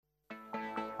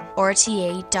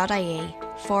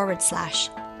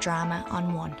rte.ie/drama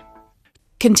on one.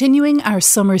 Continuing our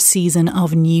summer season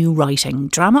of new writing,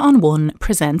 Drama on One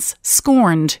presents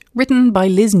Scorned, written by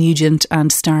Liz Nugent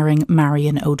and starring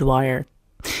Marion O'Dwyer.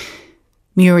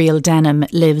 Muriel Denham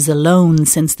lives alone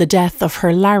since the death of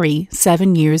her Larry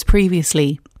 7 years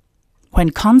previously.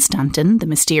 When Constantin, the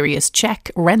mysterious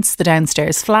Czech, rents the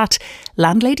downstairs flat,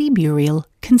 landlady Muriel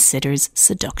considers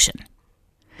seduction.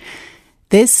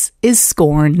 This is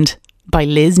Scorned by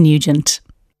Liz Nugent.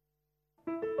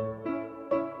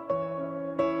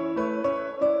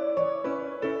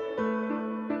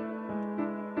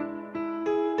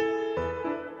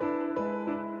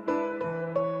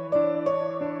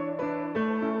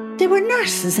 They were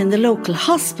nurses in the local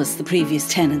hospice, the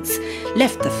previous tenants,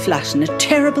 left the flat in a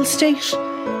terrible state.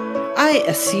 I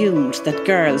assumed that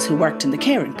girls who worked in the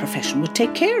caring profession would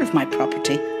take care of my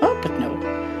property. Oh, but no.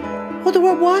 Oh, there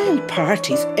were wild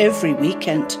parties every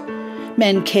weekend.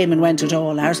 Men came and went at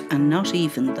all hours, and not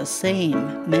even the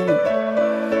same men.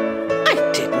 I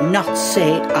did not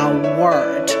say a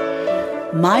word.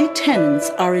 My tenants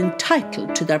are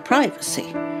entitled to their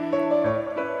privacy.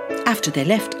 After they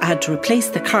left, I had to replace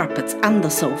the carpets and the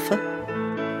sofa.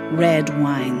 Red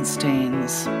wine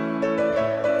stains.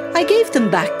 I gave them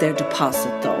back their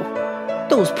deposit, though.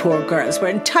 Those poor girls were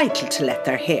entitled to let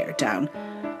their hair down.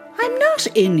 I'm not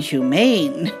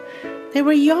inhumane. They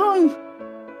were young.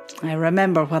 I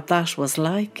remember what that was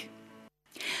like.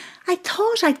 I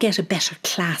thought I'd get a better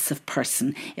class of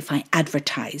person if I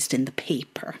advertised in the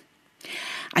paper.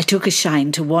 I took a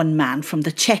shine to one man from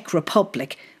the Czech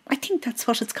Republic. I think that's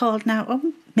what it's called now.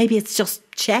 Oh, maybe it's just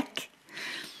Czech.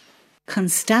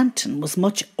 Constantin was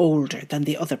much older than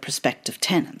the other prospective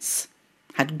tenants.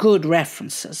 Had good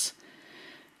references.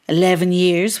 11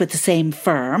 years with the same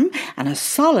firm and a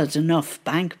solid enough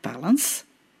bank balance.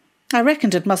 I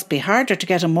reckoned it must be harder to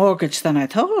get a mortgage than I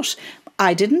thought.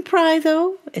 I didn't pry,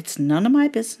 though. It's none of my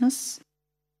business.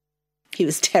 He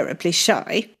was terribly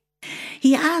shy.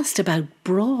 He asked about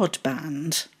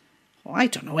broadband. Oh, I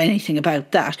don't know anything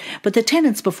about that, but the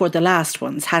tenants before the last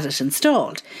ones had it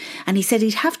installed, and he said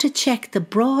he'd have to check the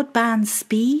broadband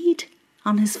speed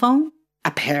on his phone.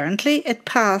 Apparently it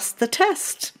passed the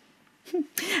test.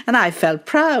 And I felt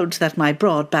proud that my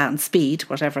broadband speed,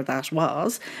 whatever that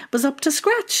was up to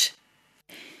scratch.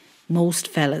 Most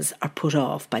fellas are put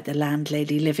off by the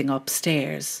landlady living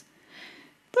upstairs.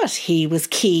 But he was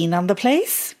keen on the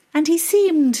place, and he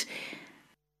seemed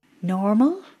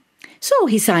normal. So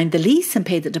he signed the lease and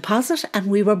paid the deposit, and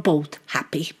we were both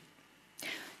happy.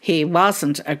 He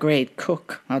wasn't a great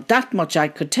cook. Now, that much I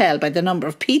could tell by the number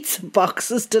of pizza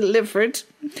boxes delivered.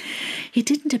 He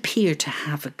didn't appear to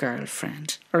have a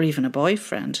girlfriend or even a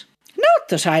boyfriend. Not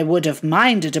that I would have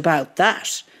minded about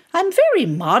that. I'm very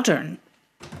modern.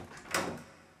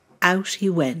 Out he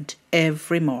went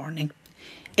every morning,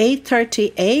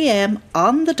 8:30 a.m.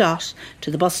 on the dot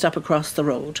to the bus stop across the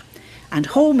road, and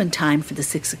home in time for the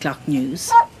 6 o'clock news.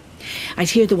 I'd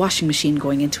hear the washing machine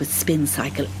going into its spin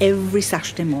cycle every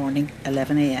Saturday morning,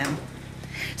 11 a.m.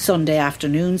 Sunday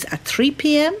afternoons at 3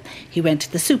 p.m, he went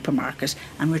to the supermarket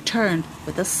and returned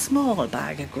with a small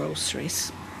bag of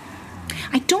groceries.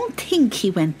 I don't think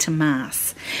he went to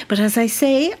Mass, but as I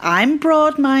say, I'm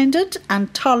broad-minded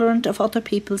and tolerant of other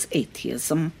people's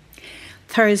atheism.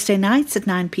 Thursday nights at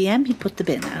 9 p.m, he'd put the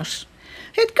bin out.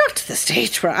 It got to the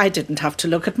stage where I didn't have to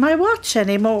look at my watch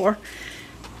anymore.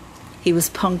 He was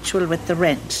punctual with the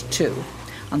rent, too.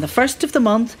 On the 1st of the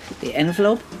month, the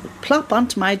envelope would plop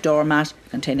onto my doormat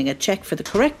containing a cheque for the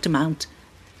correct amount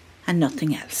and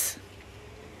nothing else.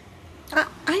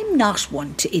 I'm not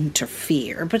one to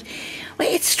interfere, but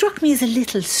it struck me as a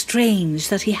little strange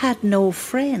that he had no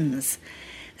friends,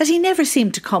 that he never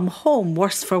seemed to come home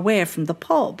worse for wear from the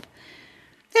pub.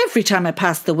 Every time I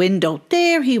passed the window,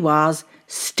 there he was,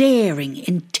 staring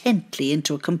intently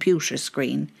into a computer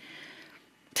screen.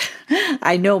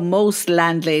 I know most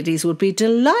landladies would be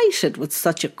delighted with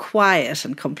such a quiet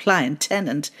and compliant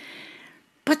tenant,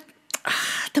 but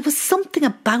there was something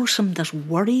about him that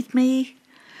worried me.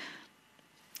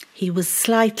 He was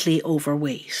slightly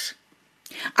overweight.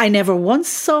 I never once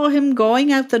saw him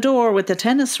going out the door with a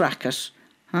tennis racket,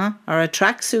 or a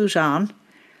tracksuit on,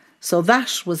 so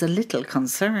that was a little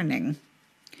concerning.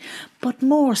 But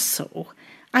more so,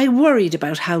 I worried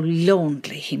about how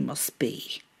lonely he must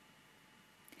be.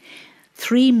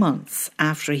 3 months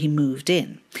after he moved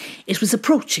in, it was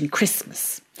approaching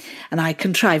Christmas, and I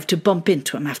contrived to bump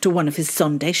into him after one of his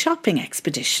Sunday shopping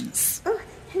expeditions. Oh,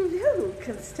 hello,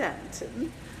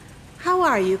 Constantin. How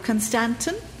are you,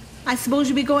 Constantin? I suppose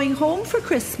you'll be going home for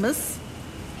Christmas?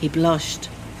 He blushed.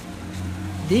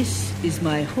 This is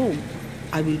my home,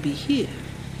 I will be here,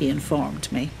 he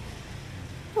informed me.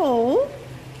 Oh,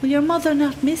 will your mother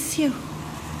not miss you?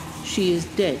 She is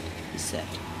dead, he said,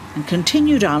 and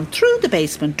continued on through the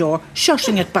basement door,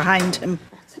 shutting it behind him.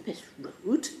 That's a bit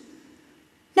rude.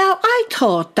 Now, I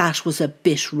thought that was a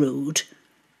bit rude.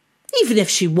 Even if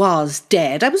she was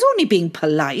dead, I was only being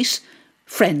polite,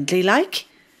 friendly-like.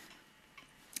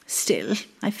 Still,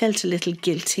 I felt a little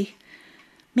guilty.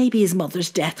 Maybe his mother's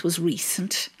death was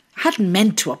recent. I hadn't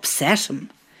meant to upset him.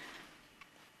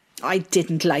 I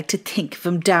didn't like to think of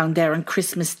him down there on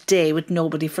Christmas Day with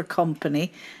nobody for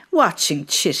company, watching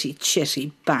Chitty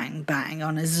Chitty Bang Bang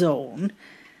on his own.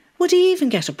 Would he even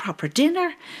get a proper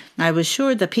dinner? I was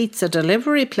sure the pizza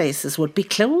delivery places would be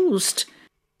closed.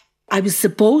 I was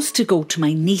supposed to go to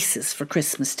my niece's for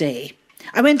Christmas Day.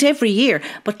 I went every year,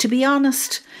 but to be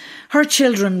honest, her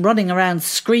children running around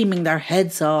screaming their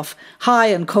heads off,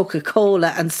 high on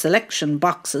Coca-Cola and selection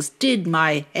boxes, did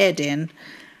my head in.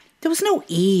 There was no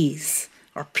ease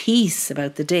or peace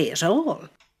about the day at all.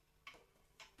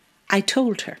 I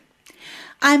told her,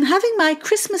 I'm having my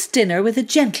Christmas dinner with a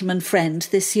gentleman friend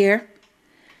this year.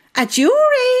 At your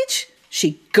age?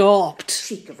 She gawped.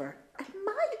 Cheek of her. At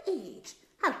my age?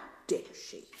 How dare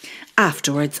she?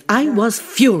 Afterwards, I was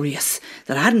furious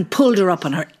that I hadn't pulled her up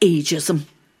on her ageism.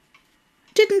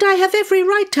 Didn't I have every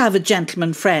right to have a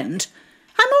gentleman friend?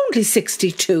 I'm only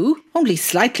 62, only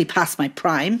slightly past my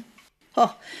prime.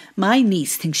 Oh, my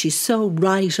niece thinks she's so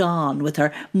right on with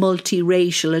her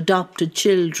multiracial adopted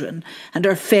children and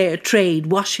her fair trade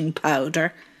washing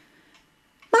powder.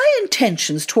 My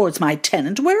intentions towards my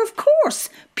tenant were, of course,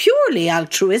 purely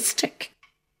altruistic.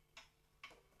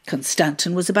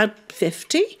 Constantin was about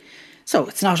 50, so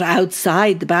it's not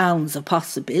outside the bounds of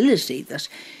possibility that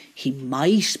he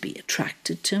might be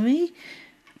attracted to me.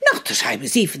 Not that I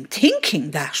was even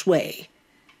thinking that way.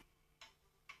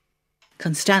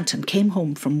 Constantin came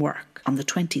home from work on the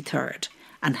 23rd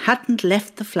and hadn't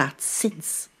left the flat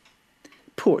since.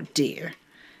 Poor dear.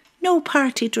 No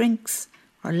party drinks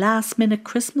or last-minute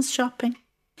Christmas shopping.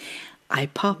 I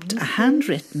popped a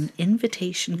handwritten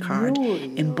invitation card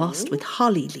embossed with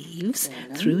holly leaves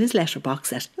through his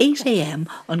letterbox at 8 a.m.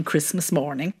 on Christmas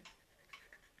morning.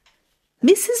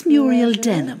 Mrs. Muriel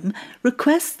Denham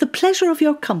requests the pleasure of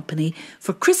your company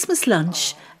for Christmas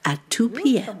lunch at 2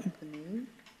 p.m.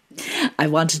 I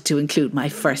wanted to include my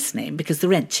first name because the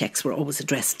rent checks were always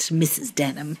addressed to Mrs.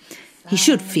 Denham. He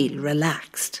should feel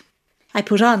relaxed. I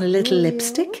put on a little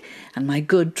lipstick and my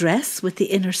good dress with the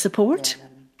inner support.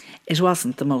 It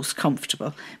wasn't the most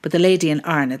comfortable, but the lady in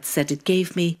Arnott said it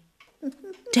gave me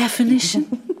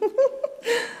definition.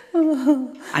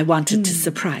 I wanted to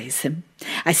surprise him.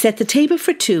 I set the table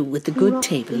for two with the good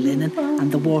table linen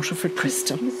and the Waterford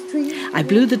crystal. I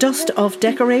blew the dust off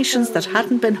decorations that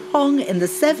hadn't been hung in the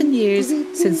 7 years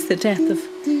since the death of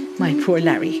my poor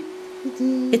Larry.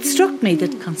 It struck me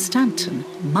that Constantin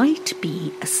might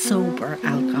be a sober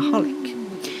alcoholic.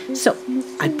 So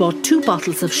I bought 2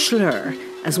 bottles of Schlur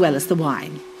as well as the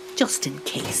wine, just in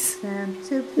case.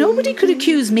 Nobody could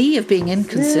accuse me of being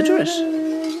inconsiderate.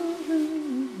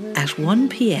 At 1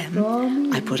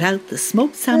 p.m, I put out the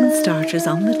smoked salmon starters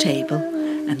on the table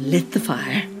and lit the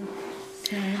fire.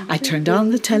 I turned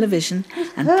on the television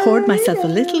and poured myself a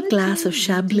little glass of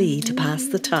Chablis to pass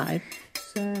the time.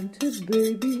 At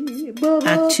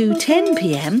 2:10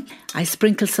 p.m, I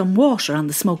sprinkled some water on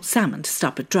the smoked salmon to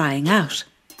stop it drying out.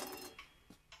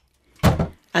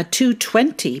 At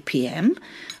 2:20 p.m,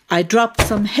 I dropped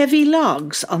some heavy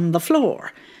logs on the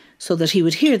floor so that he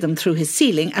would hear them through his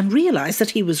ceiling and realise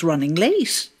that he was running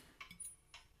late.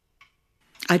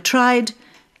 I tried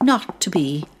not to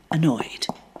be annoyed.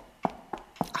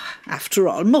 After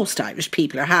all, most Irish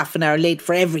people are half an hour late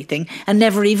for everything and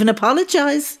never even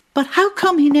apologise. But how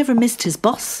come he never missed his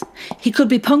bus? He could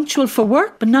be punctual for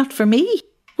work, but not for me.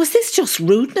 Was this just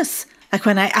rudeness, like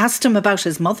when I asked him about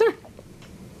his mother?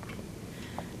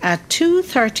 At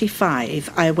 2:35,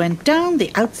 I went down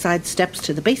the outside steps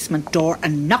to the basement door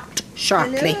and knocked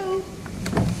sharply. Hello?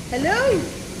 Hello?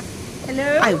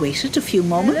 Hello? I waited a few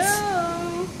moments,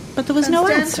 Hello? but there was no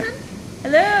answer.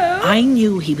 Hello? I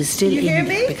knew he was still You hear in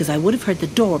there me? because I would have heard the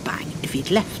door bang if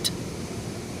he'd left.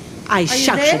 I you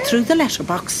shouted there? through the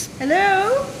letterbox.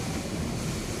 Hello?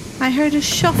 I heard a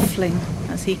shuffling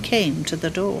as he came to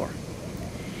the door.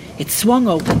 It swung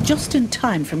open just in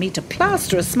time for me to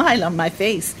plaster a smile on my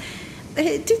face.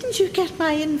 Didn't you get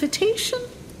my invitation?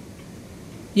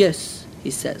 Yes, he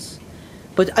says,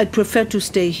 but I'd prefer to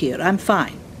stay here. I'm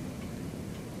fine.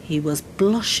 He was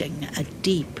blushing a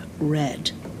deep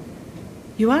red.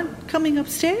 You aren't coming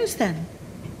upstairs then?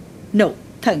 No,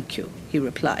 thank you, he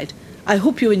replied. I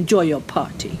hope you enjoy your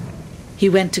party. He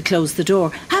went to close the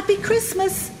door. "Happy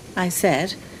Christmas," I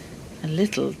said, a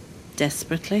little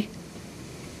desperately.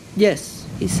 "Yes,"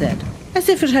 he said, as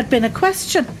if it had been a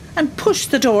question, and pushed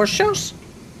the door shut.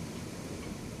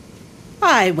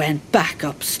 I went back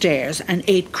upstairs and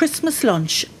ate Christmas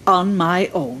lunch on my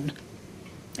own.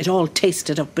 It all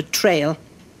tasted of betrayal.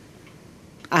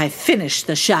 I finished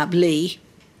the Chablis.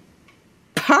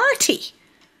 Party?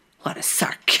 What a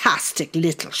sarcastic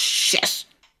little shit.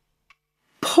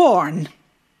 Porn.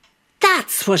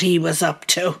 That's what he was up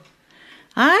to.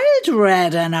 I'd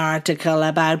read an article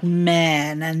about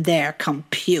men and their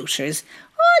computers.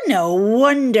 Oh, no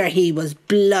wonder he was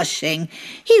blushing.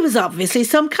 He was obviously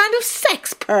some kind of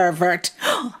sex pervert.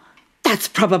 That's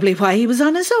probably why he was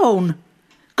on his own.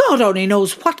 God only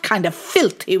knows what kind of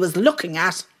filth he was looking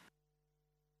at.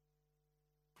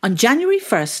 On January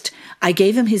 1st, I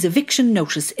gave him his eviction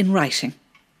notice in writing.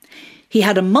 He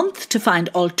had a month to find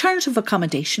alternative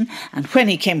accommodation, and when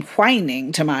he came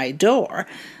whining to my door,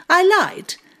 I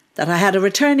lied that I had a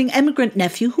returning emigrant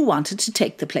nephew who wanted to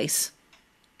take the place.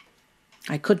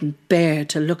 I couldn't bear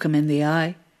to look him in the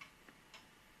eye.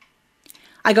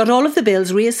 I got all of the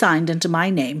bills reassigned into my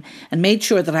name and made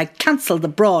sure that I cancelled the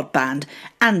broadband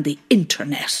and the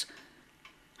internet.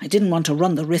 I didn't want to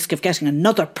run the risk of getting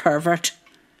another pervert.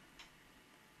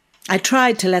 I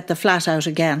tried to let the flat out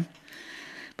again,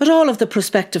 but all of the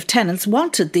prospective tenants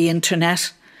wanted the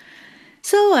internet.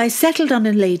 So I settled on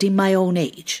a lady my own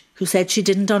age who said she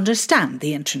didn't understand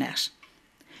the internet.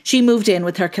 She moved in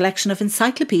with her collection of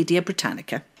Encyclopaedia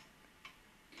Britannica.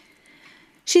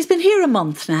 She's been here a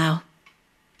month now,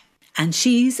 and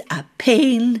she's a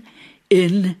pain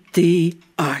in the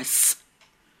arse.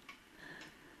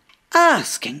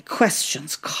 Asking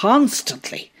questions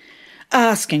constantly,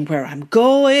 asking where I'm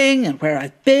going and where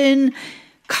I've been,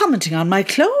 commenting on my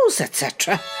clothes,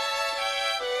 etc.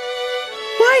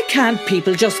 Why can't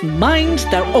people just mind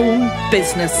their own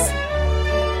business?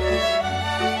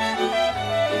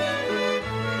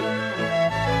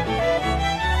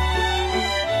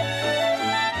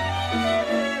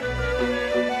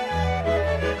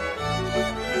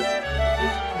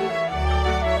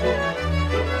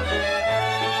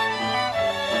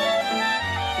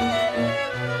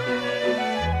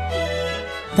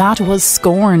 That was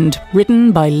Scorned,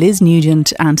 written by Liz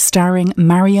Nugent and starring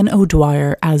Marion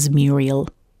O'Dwyer as Muriel.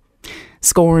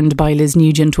 Scorned by Liz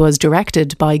Nugent was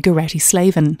directed by Goretti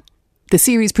Slavin. The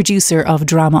series producer of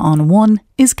Drama on One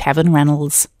is Kevin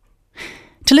Reynolds.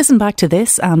 To listen back to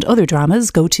this and other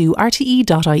dramas, go to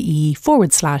rte.ie/drama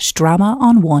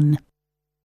on one.